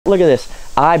Look at this.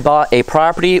 I bought a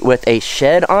property with a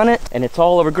shed on it and it's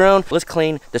all overgrown. Let's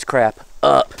clean this crap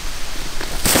up.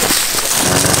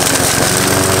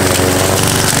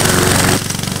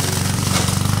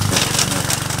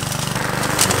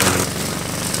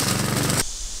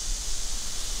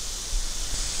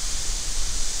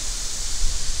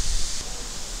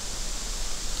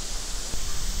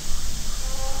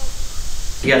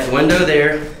 You got the window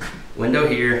there, window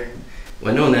here,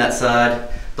 window on that side,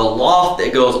 the loft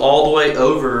that goes all the way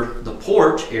over the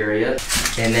porch area,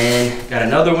 and then got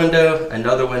another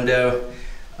window,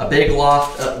 a big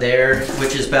loft up there,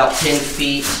 which is about 10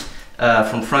 feet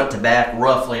from front to back,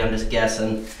 roughly, I'm just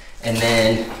guessing, and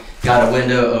then got a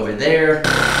window over there.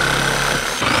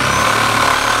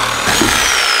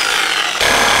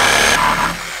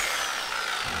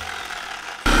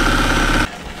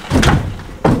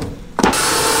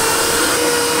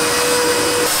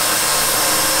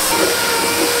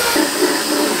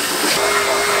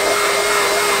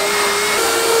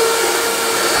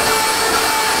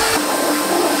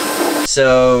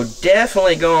 So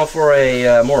definitely going for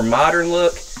a more modern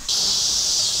look.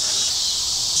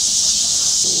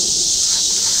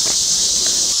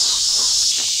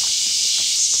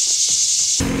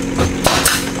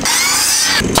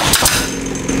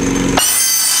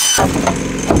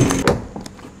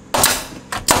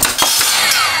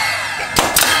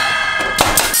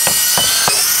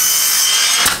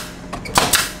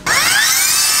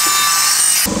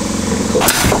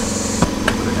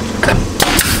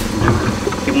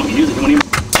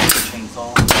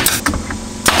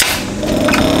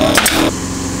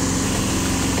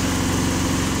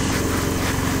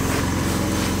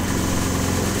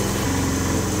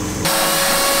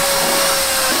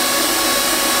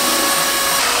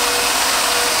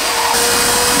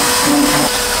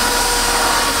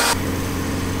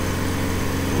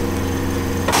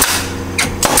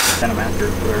 Kind of after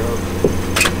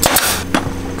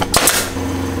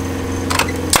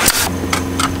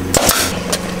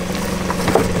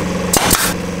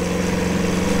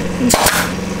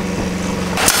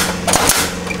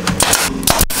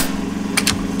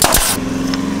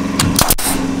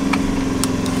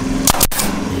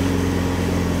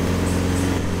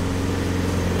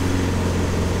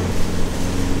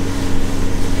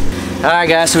Alright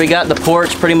guys, so we got the porch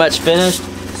pretty much finished.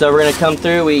 So we're gonna come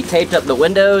through, we taped up the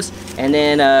windows and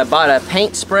then bought a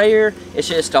paint sprayer. It's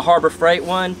just a Harbor Freight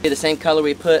one. The same color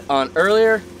we put on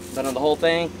earlier, but on the whole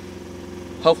thing.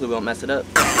 Hopefully we won't mess it up.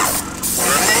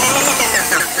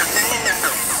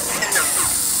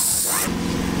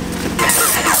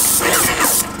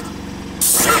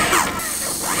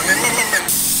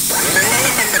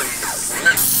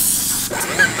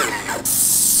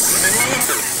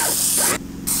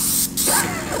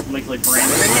 Looks like brand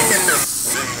new.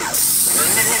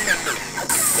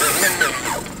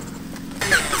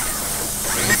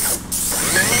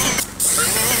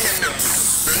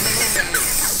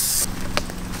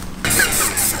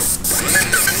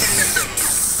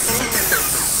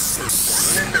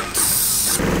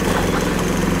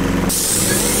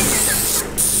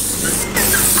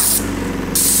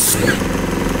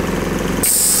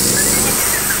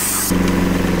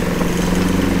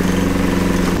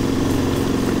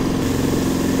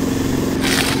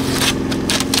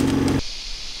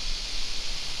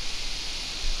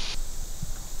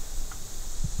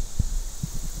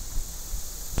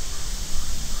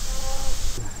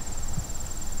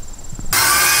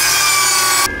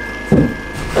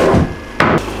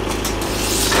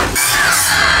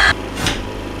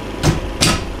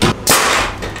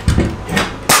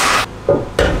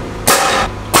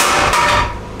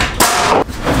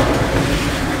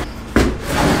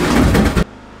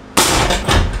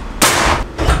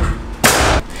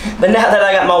 But now that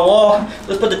I got my wall,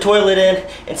 let's put the toilet in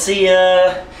and see,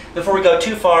 before we go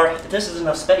too far, if this is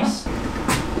enough space.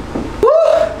 Woo!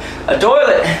 A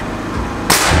toilet!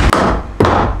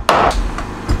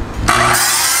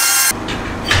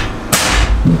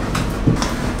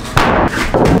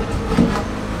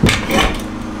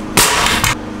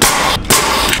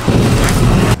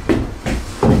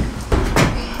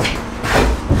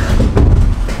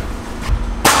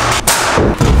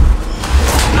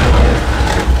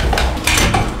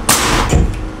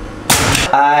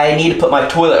 I need to put my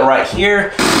toilet right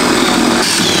here.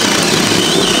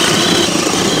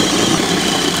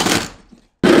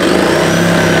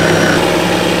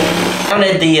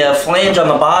 Mounted the flange on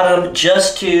the bottom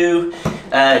just to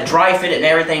dry fit it and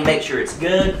everything, make sure it's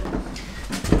good.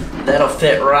 That'll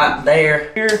fit right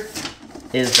there. Here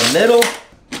is the middle.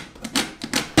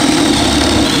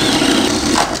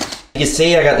 You can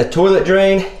see I got the toilet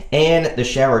drain and the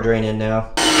shower drain in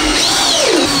now.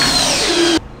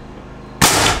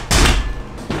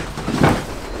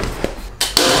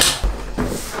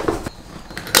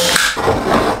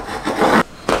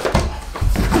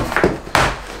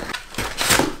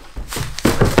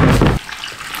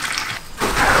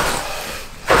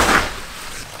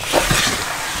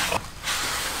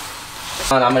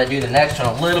 And I'm gonna do the next one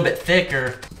a little bit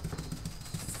thicker.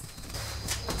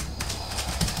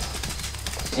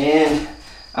 And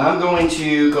I'm going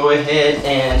to go ahead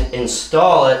and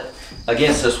install it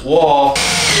against this wall.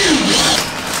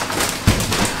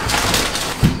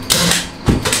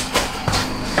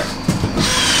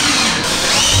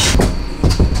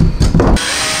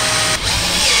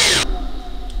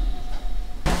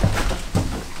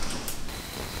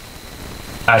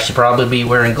 I should probably be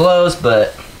wearing gloves,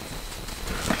 but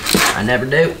I never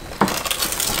do.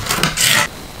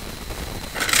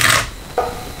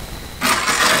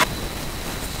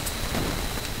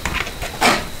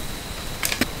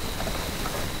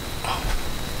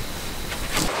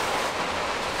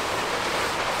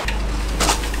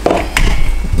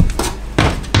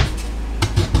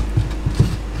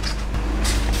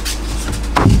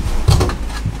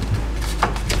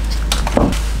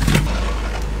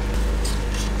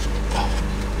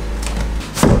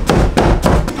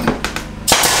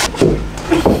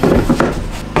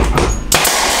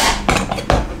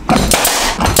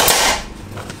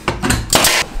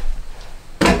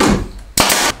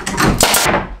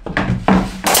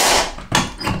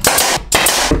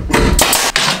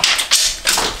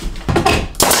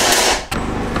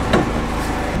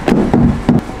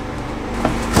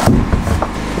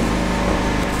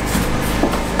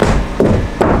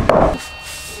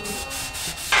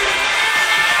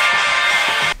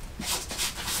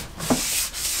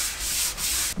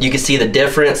 You can see the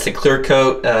difference, the clear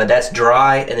coat, that's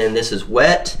dry, and then this is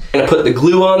wet. I'm gonna put the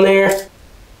glue on there.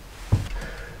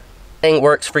 Thing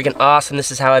works freaking awesome.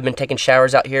 This is how I've been taking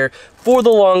showers out here for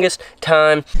the longest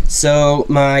time. So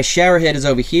my shower head is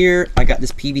over here. I got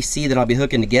this PVC that I'll be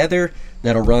hooking together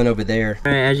that'll run over there.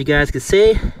 All right, as you guys can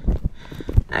see,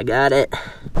 I got it.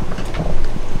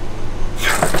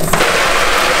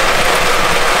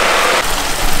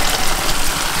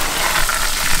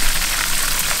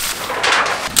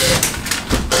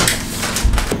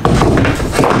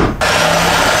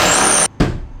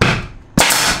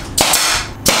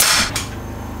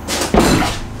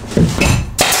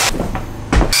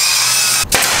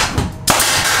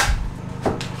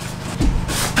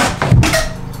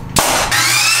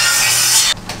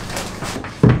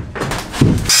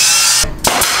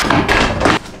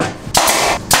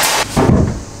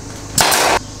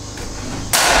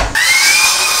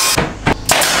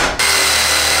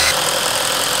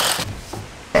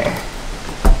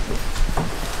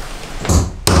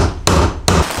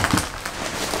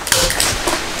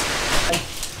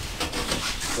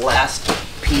 Last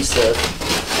piece of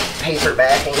paper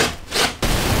backing.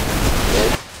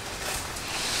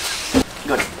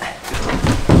 Good.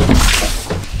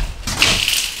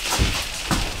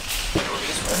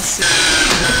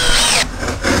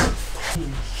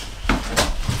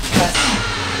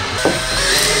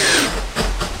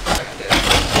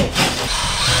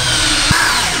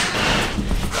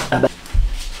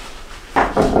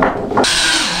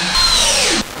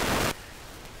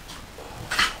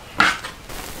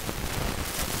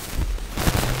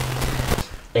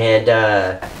 And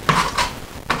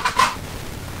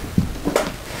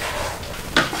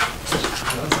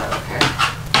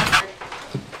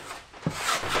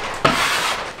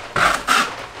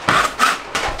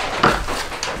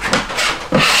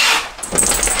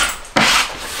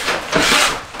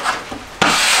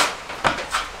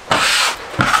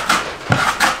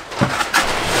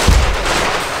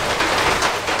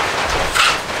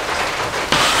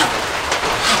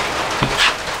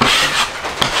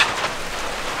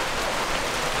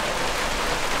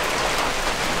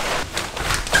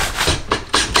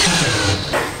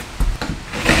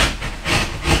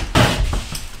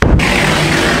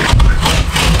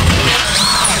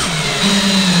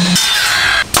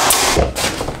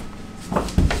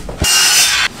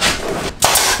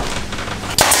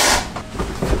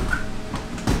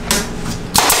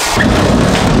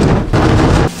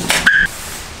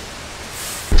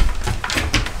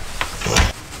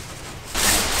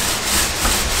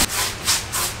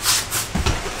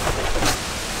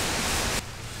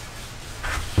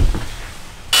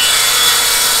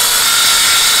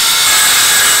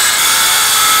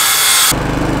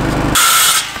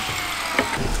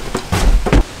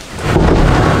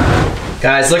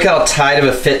guys, look how tight of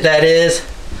a fit that is,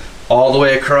 all the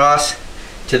way across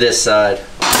to this side.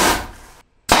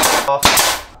 Off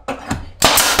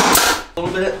a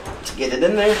little bit to get it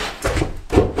in there.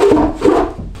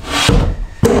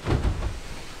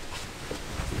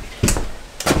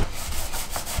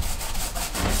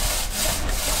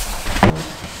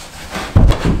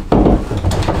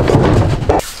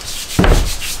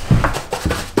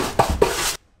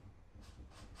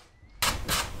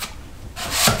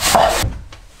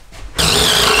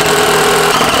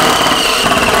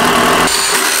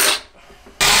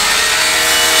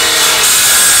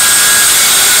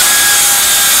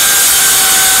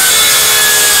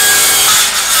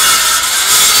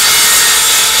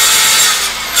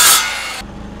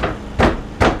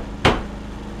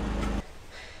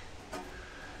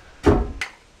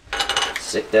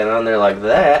 Down on there like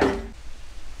that.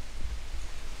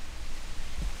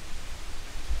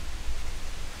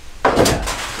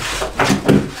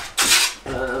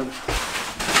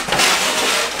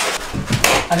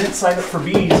 I didn't sign up for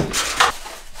bees.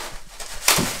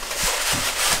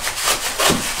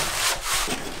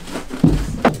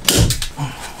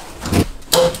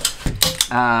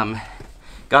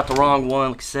 Got the wrong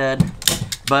one, like I said,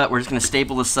 but we're just gonna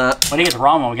staple this up. When you get the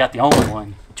wrong one, we got the only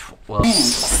one. Well,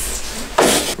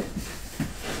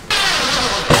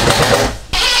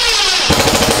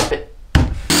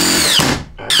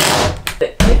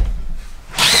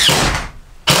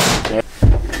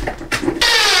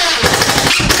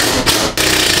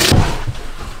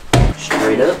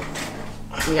 straight up.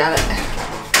 You got it.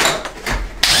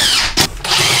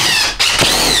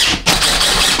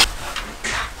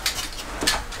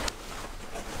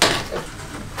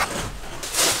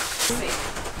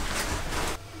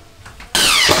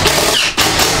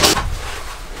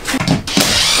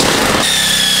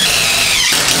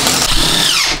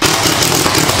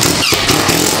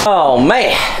 Oh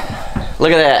man,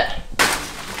 look at that.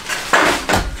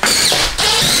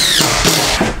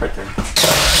 Right there.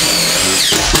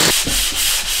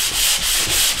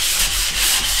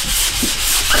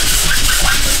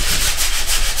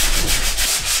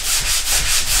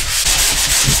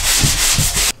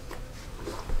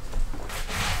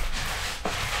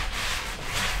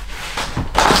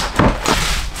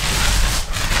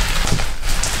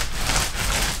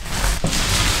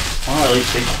 Oh, at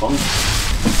least big bumps.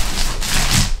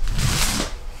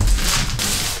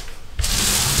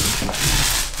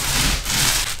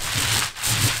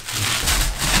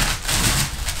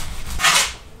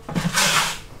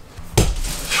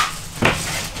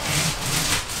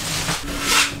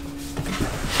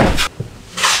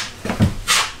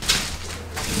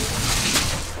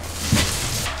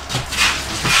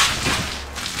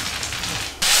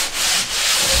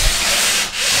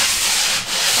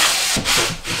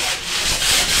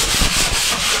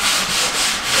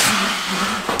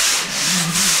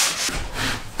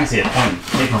 I see a point.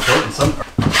 Take my foot and some.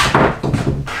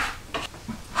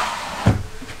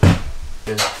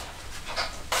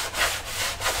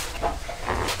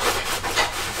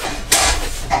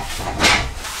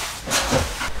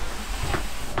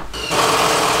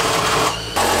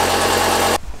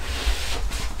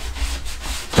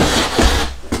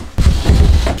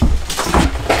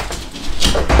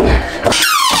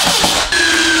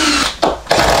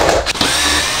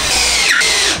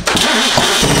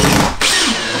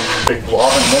 Big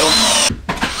blob in the middle.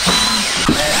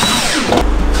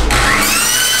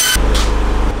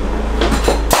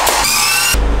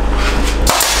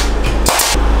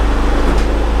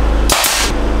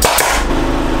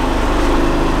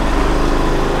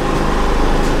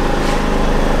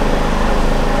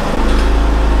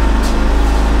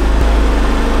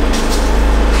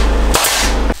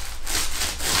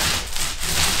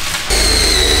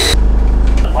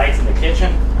 The lights in the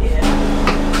kitchen. Yeah.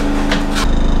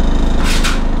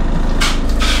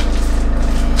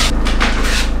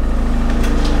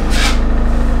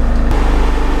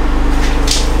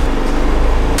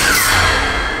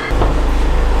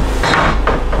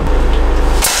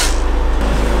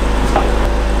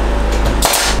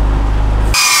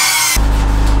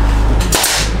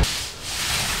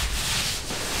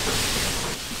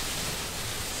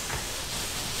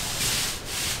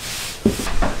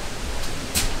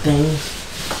 Thing.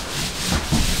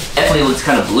 Definitely looks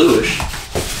kind of bluish.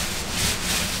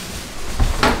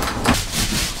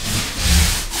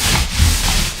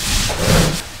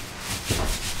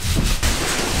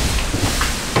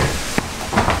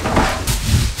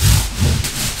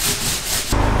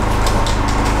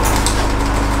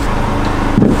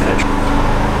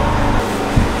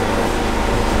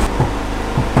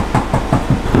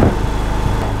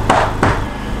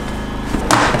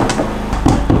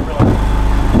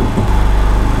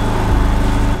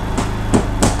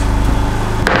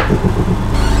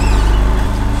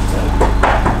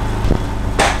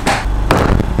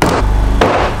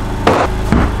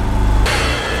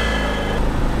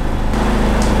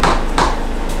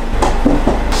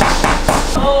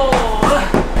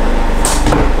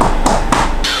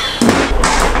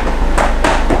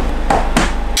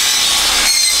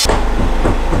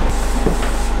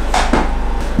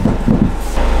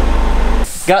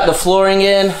 Got the flooring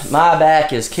in. My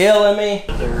back is killing me.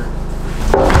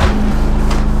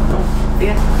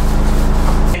 Yeah.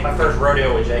 I think my first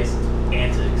rodeo with Jason's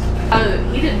antics. Oh,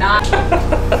 he did not.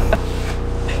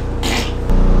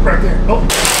 Right there. Oh.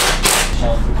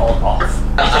 Shall we call it off?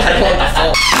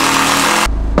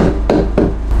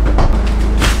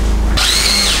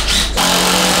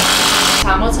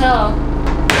 Time was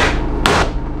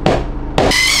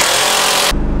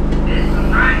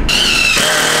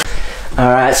All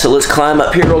right, so let's climb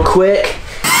up here real quick.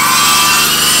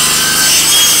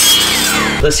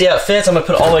 Let's see how it fits. I'm gonna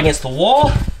put it all the way against the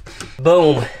wall.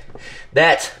 Boom.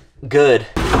 That's good.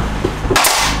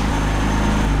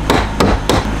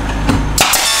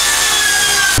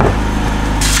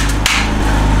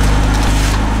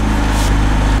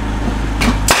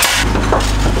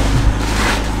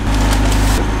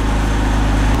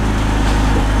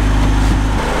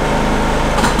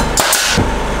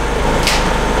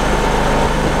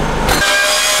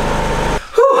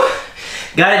 Whew.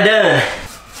 Got it done.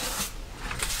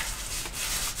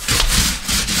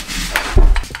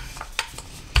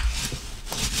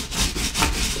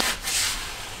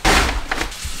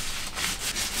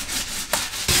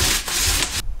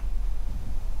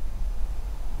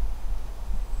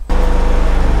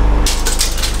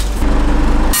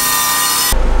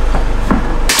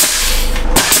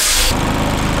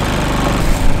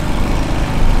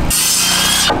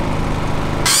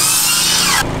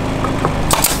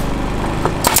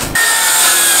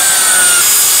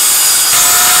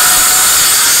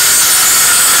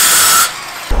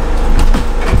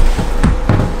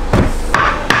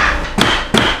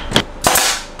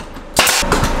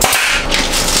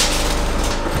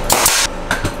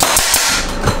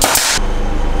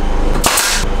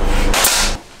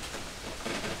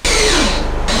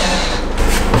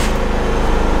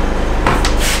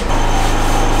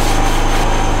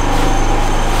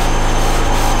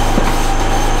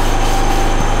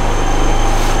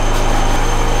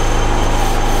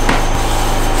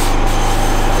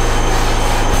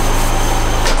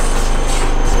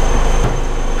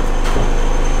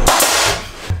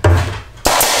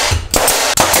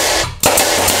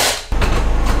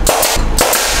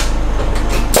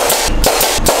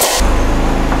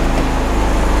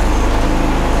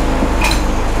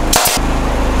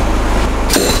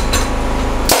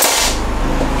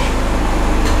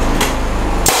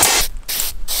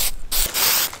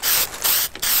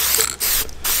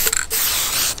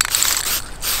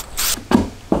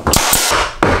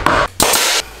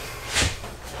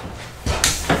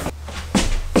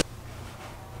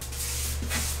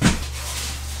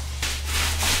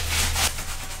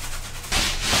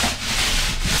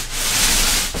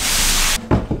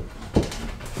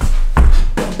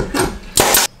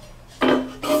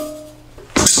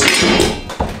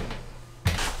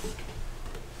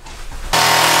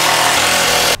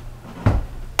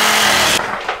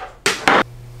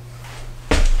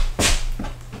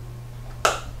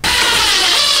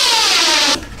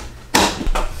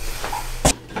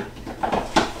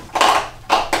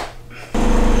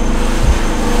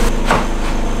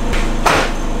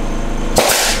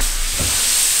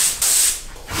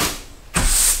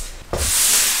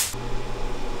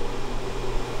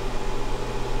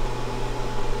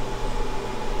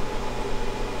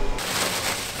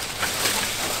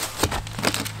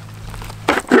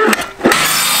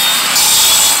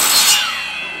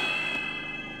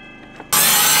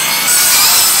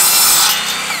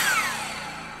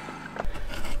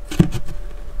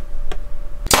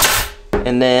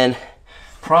 And then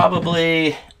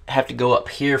probably have to go up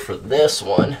here for this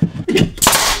one.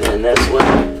 And this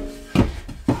one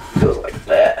goes like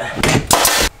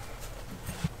that.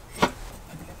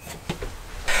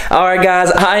 Alright guys,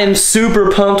 I am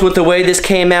super pumped with the way this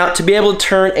came out. To be able to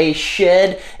turn a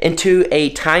shed into a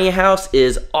tiny house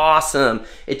is awesome.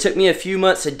 It took me a few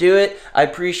months to do it. I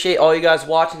appreciate all you guys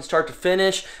watching start to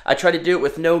finish. I tried to do it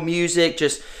with no music,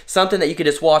 just something that you could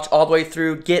just watch all the way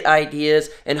through, get ideas,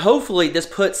 and hopefully this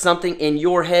puts something in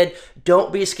your head.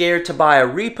 Don't be scared to buy a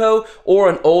repo or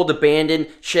an old abandoned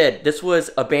shed. This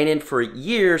was abandoned for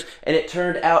years and it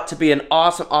turned out to be an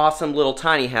awesome, awesome little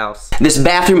tiny house. This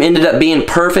bathroom ended up being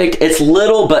perfect. It's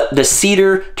little, but the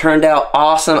cedar turned out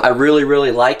awesome. I really,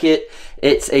 really like it.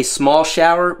 It's a small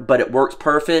shower, but it works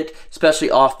perfect,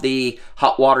 especially off the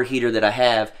hot water heater that I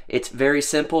have. It's very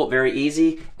simple, very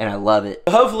easy, and I love it.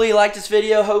 Hopefully you like this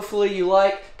video. Hopefully you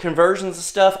like conversions and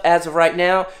stuff. As of right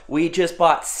now, we just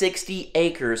bought 60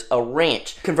 acres, a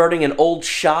ranch, converting an old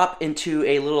shop into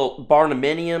a little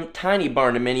barndominium, tiny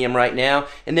barndominium right now,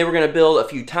 and then we're gonna build a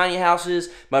few tiny houses.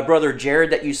 My brother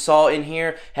Jared that you saw in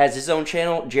here has his own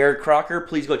channel, Jared Crocker.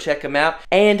 Please go check him out.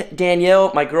 And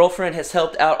Danielle, my girlfriend, has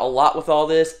helped out a lot with all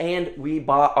this, and we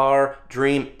bought our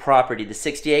dream property, the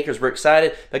 60 acres. We're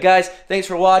excited. But guys, thanks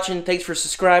for watching. Thanks for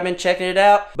subscribing, checking it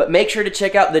out. But make sure to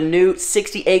check out the new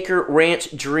 60 acre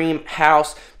ranch dream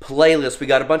house playlist. We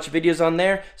got a bunch of videos on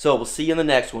there, so we'll see you in the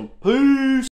next one.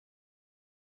 Peace.